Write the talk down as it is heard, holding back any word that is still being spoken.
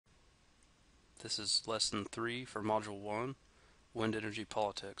This is Lesson 3 for Module 1, Wind Energy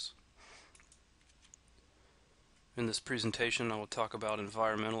Politics. In this presentation I will talk about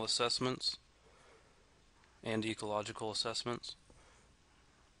environmental assessments and ecological assessments,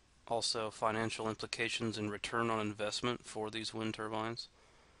 also financial implications and return on investment for these wind turbines,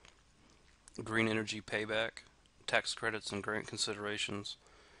 green energy payback, tax credits and grant considerations,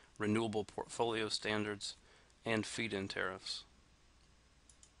 renewable portfolio standards, and feed-in tariffs.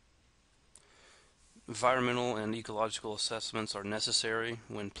 Environmental and ecological assessments are necessary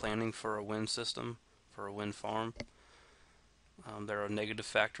when planning for a wind system, for a wind farm. There are negative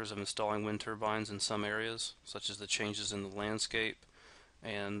factors of installing wind turbines in some areas, such as the changes in the landscape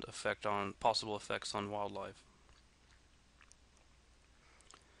and possible effects on wildlife.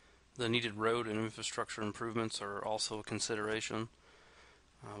 The needed road and infrastructure improvements are also a consideration.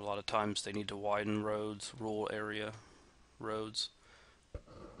 A lot of times they need to widen roads, rural area roads,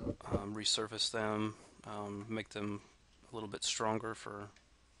 resurface them, make them a little bit stronger for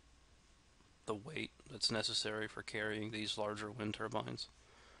the weight that's necessary for carrying these larger wind turbines,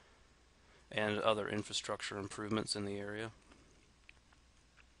 and other infrastructure improvements in the area.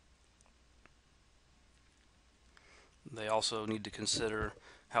 They also need to consider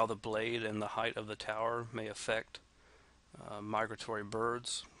how the blade and the height of the tower may affect migratory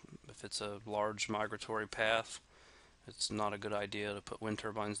birds. If it's a large migratory path, it's not a good idea to put wind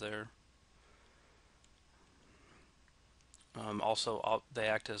turbines there. Also, they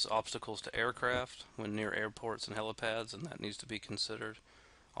act as obstacles to aircraft when near airports and helipads, and that needs to be considered.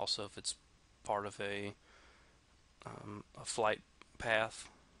 Also, if it's part of a flight path,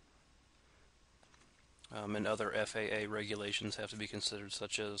 and other FAA regulations have to be considered,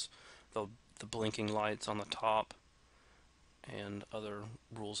 such as the blinking lights on the top and other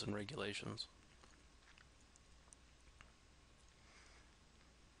rules and regulations.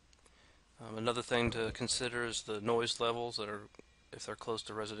 Another thing to consider is the noise levels if they're close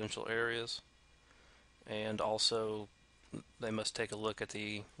to residential areas, and also they must take a look at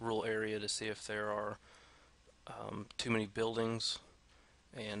the rural area to see if there are too many buildings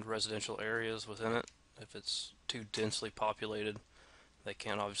and residential areas within it. If it's too densely populated, they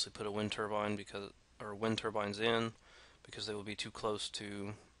can't obviously put a wind turbine wind turbines in, because they will be too close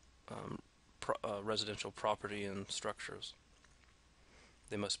to residential property and structures.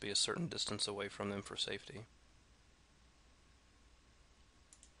 They must be a certain distance away from them for safety.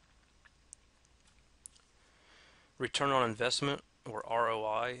 Return on investment, or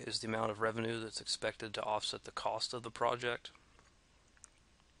ROI, is the amount of revenue that's expected to offset the cost of the project.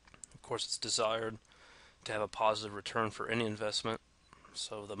 Of course, it's desired to have a positive return for any investment,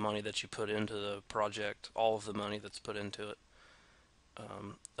 so the money that you put into the project, all of the money that's put into it,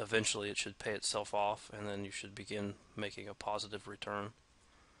 eventually it should pay itself off, and then you should begin making a positive return,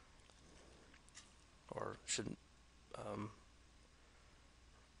 or should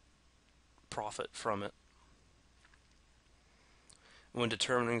profit from it. When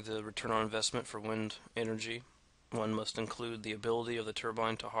determining the return on investment for wind energy, one must include the ability of the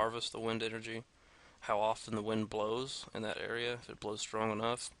turbine to harvest the wind energy, how often the wind blows in that area, if it blows strong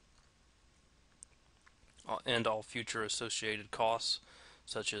enough, and all future associated costs,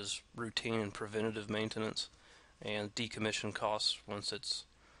 such as routine and preventative maintenance, and decommission costs once it's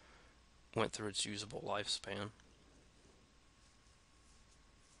went through its usable lifespan.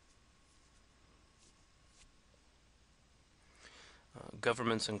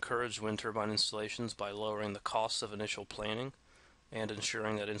 Governments encourage wind turbine installations by lowering the costs of initial planning and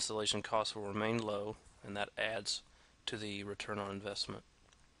ensuring that installation costs will remain low, and that adds to the return on investment.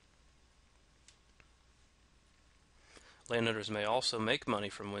 Landowners may also make money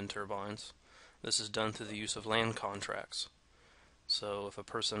from wind turbines. This is done through the use of land contracts. So if a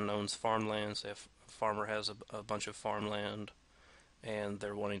person owns farmland, say if a farmer has a bunch of farmland and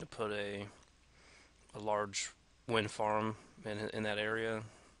they're wanting to put a large wind farm in that area,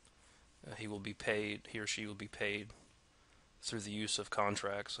 he or she will be paid through the use of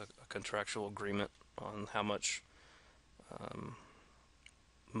contracts, a contractual agreement on how much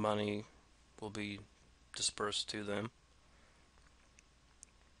money will be dispersed to them.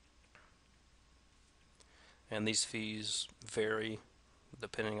 And these fees vary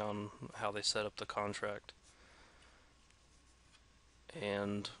depending on how they set up the contract,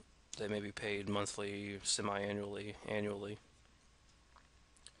 and they may be paid monthly, semi-annually, annually.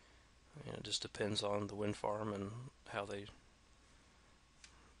 And it just depends on the wind farm and how they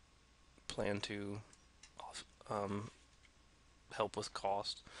plan to help with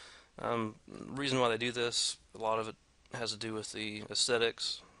cost. The reason why they do this, a lot of it has to do with the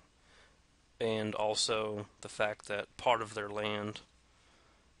aesthetics, and also the fact that part of their land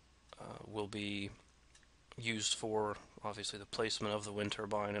will be used for obviously the placement of the wind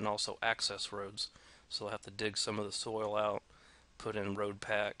turbine and also access roads. So they'll have to dig some of the soil out, put in road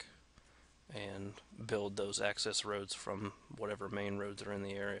pack, and build those access roads from whatever main roads are in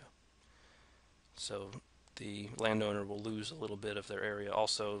the area. So the landowner will lose a little bit of their area.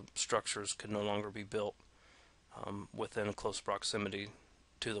 Also, structures could no longer be built within close proximity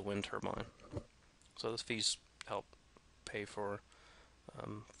to the wind turbine. So the fees help pay for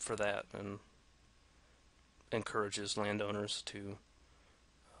that, and encourages landowners to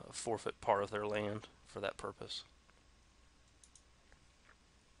forfeit part of their land for that purpose.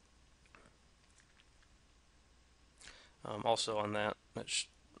 Also on that,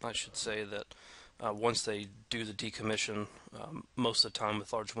 I should say that once they do the decommission, most of the time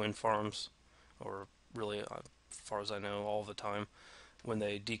with large wind farms, or really, as far as I know, all the time, when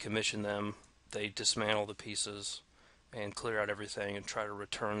they decommission them, they dismantle the pieces and clear out everything and try to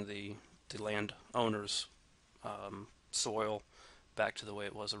return the landowner's soil back to the way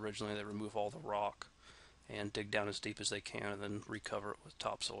it was originally. They remove all the rock and dig down as deep as they can and then recover it with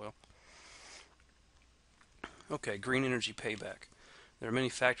topsoil. Okay, green energy payback. There are many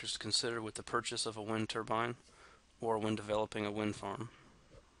factors to consider with the purchase of a wind turbine or when developing a wind farm.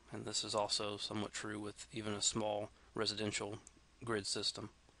 And this is also somewhat true with even a small residential grid system.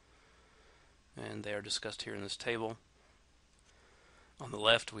 And they are discussed here in this table. On the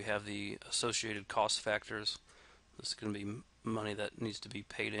left, we have the associated cost factors. This is going to be money that needs to be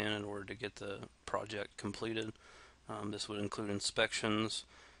paid in order to get the project completed. This would include inspections,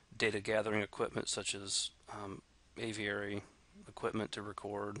 data gathering equipment such as aviary equipment to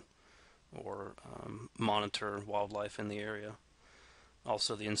record or monitor wildlife in the area.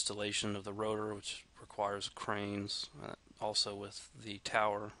 Also the installation of the rotor, which requires cranes. Also with the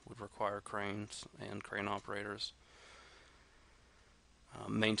tower would require cranes and crane operators.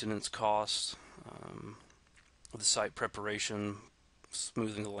 Maintenance costs, the site preparation,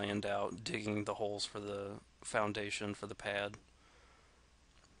 smoothing the land out, digging the holes for the foundation for the pad.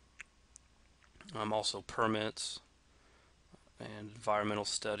 Also permits and environmental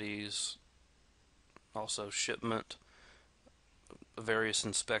studies, also shipment, various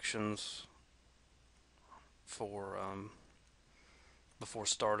inspections for before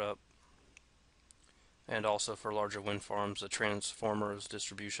startup, and also for larger wind farms, the transformers,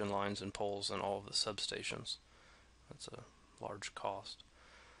 distribution lines, and poles, and all of the substations. That's a large cost.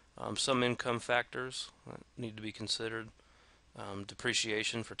 Some income factors that need to be considered.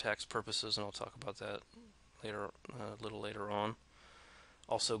 Depreciation for tax purposes, and I'll talk about that later, a little later on.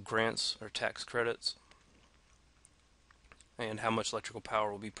 Also grants or tax credits, and how much electrical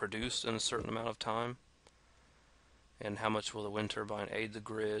power will be produced in a certain amount of time, and how much will the wind turbine aid the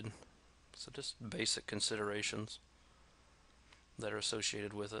grid. So just basic considerations that are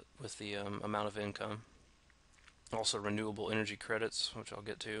associated with it, with the amount of income. Also renewable energy credits, which I'll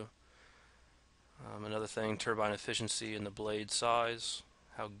get to. Another thing, turbine efficiency and the blade size.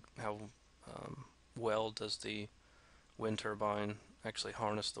 How well does the wind turbine actually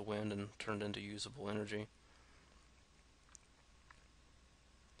harness the wind and turn it into usable energy?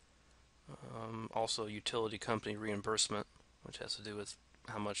 Also utility company reimbursement, which has to do with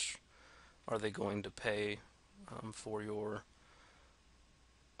how much are they going to pay for your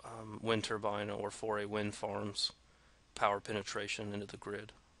wind turbine or for a wind farm's power penetration into the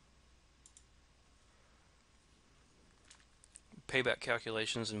grid. Payback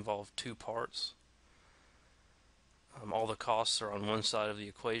calculations involve two parts. All the costs are on one side of the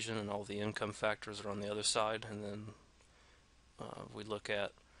equation and all the income factors are on the other side, and then we look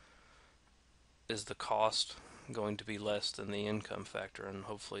at, is the cost going to be less than the income factor, and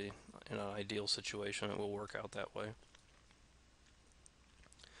hopefully in an ideal situation it will work out that way.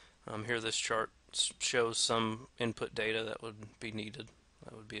 Here this chart shows some input data that would be needed,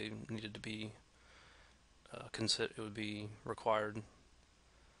 to be it would be required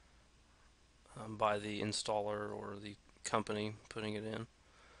by the installer or the company putting it in.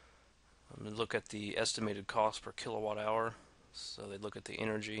 Look at the estimated cost per kilowatt hour. So they look at the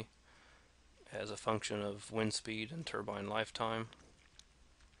energy as a function of wind speed and turbine lifetime.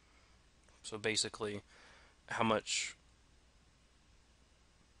 So basically, how much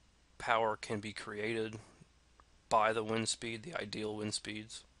power can be created by the wind speed, the ideal wind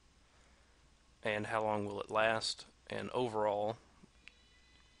speeds, and how long will it last, and overall,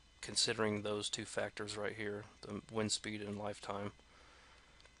 considering those two factors right here, the wind speed and lifetime,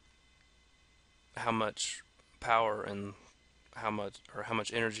 how much power and how much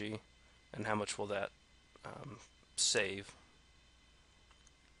energy and how much will that save.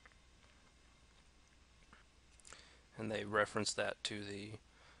 And they reference that to the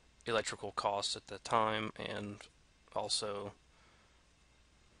electrical costs at the time and also